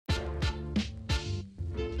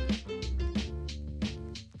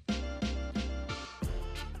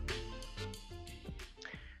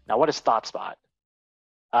Now, what is ThoughtSpot?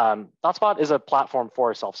 ThoughtSpot is a platform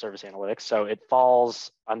for self-service analytics, so it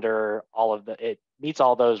falls under it meets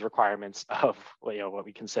all those requirements of what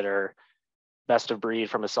we consider best of breed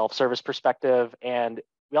from a self-service perspective, and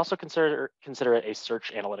we also consider it a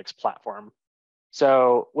search analytics platform.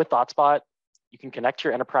 So with ThoughtSpot, you can connect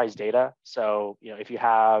your enterprise data. So if you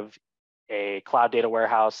have a cloud data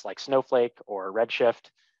warehouse like Snowflake or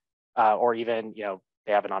Redshift, or even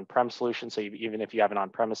they have an on-prem solution. So even if you have an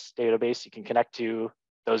on-premise database, you can connect to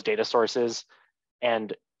those data sources.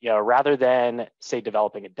 And rather than say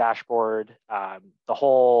developing a dashboard, and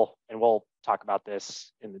we'll talk about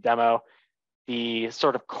this in the demo, the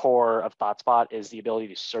sort of core of ThoughtSpot is the ability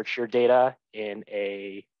to search your data in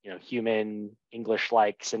a human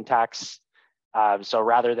English-like syntax. So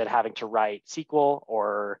rather than having to write SQL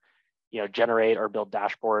or generate or build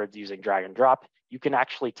dashboards using drag and drop, you can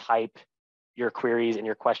actually type your queries and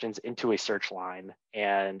your questions into a search line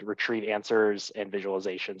and retrieve answers and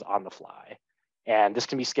visualizations on the fly. And this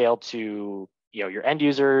can be scaled to your end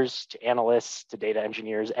users, to analysts, to data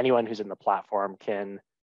engineers. Anyone who's in the platform can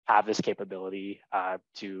have this capability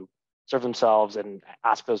to serve themselves and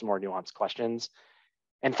ask those more nuanced questions.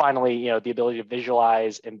 And finally, the ability to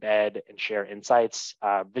visualize, embed, and share insights.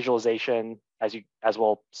 Visualization, as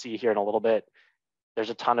we'll see here in a little bit, there's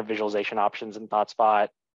a ton of visualization options in ThoughtSpot,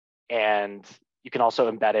 and you can also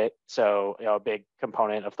embed it. So a big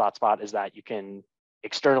component of ThoughtSpot is that you can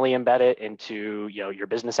externally embed it into your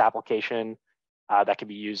business application that can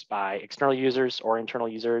be used by external users or internal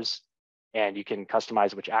users, and you can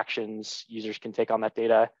customize which actions users can take on that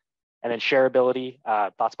data. And then shareability,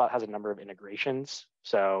 ThoughtSpot has a number of integrations.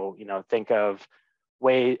 So think of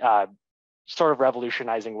sort of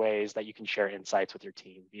revolutionizing ways that you can share insights with your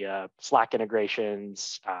team via Slack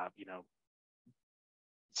integrations,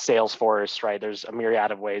 Salesforce, right? There's a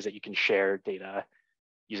myriad of ways that you can share data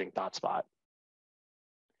using ThoughtSpot.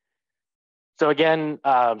 So again,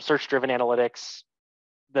 search-driven analytics,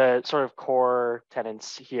 the sort of core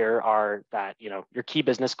tenets here are that your key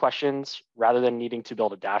business questions, rather than needing to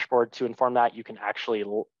build a dashboard to inform that, you can actually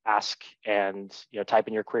ask and type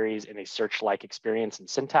in your queries in a search-like experience and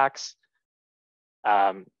syntax.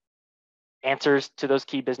 Answers to those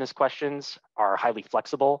key business questions are highly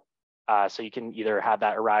flexible. So you can either have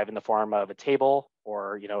that arrive in the form of a table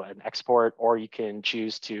or an export, or you can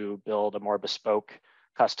choose to build a more bespoke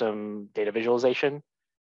custom data visualization.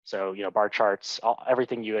 So bar charts,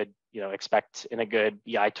 everything you would expect in a good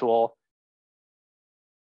BI tool.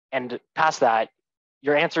 And past that,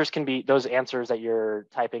 your answers can be those answers that you're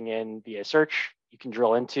typing in via search. You can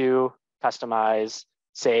drill into, customize,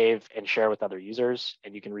 save, and share with other users,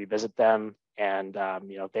 and you can revisit them, and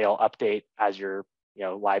they'll update as your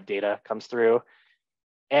live data comes through.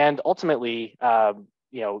 And ultimately,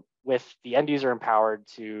 with the end user empowered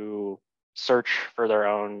to search for their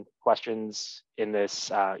own questions in this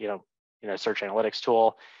search analytics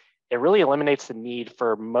tool, it really eliminates the need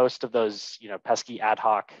for most of those pesky ad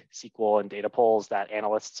hoc SQL and data pulls that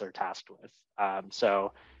analysts are tasked with.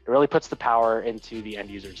 So it really puts the power into the end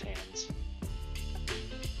user's hands.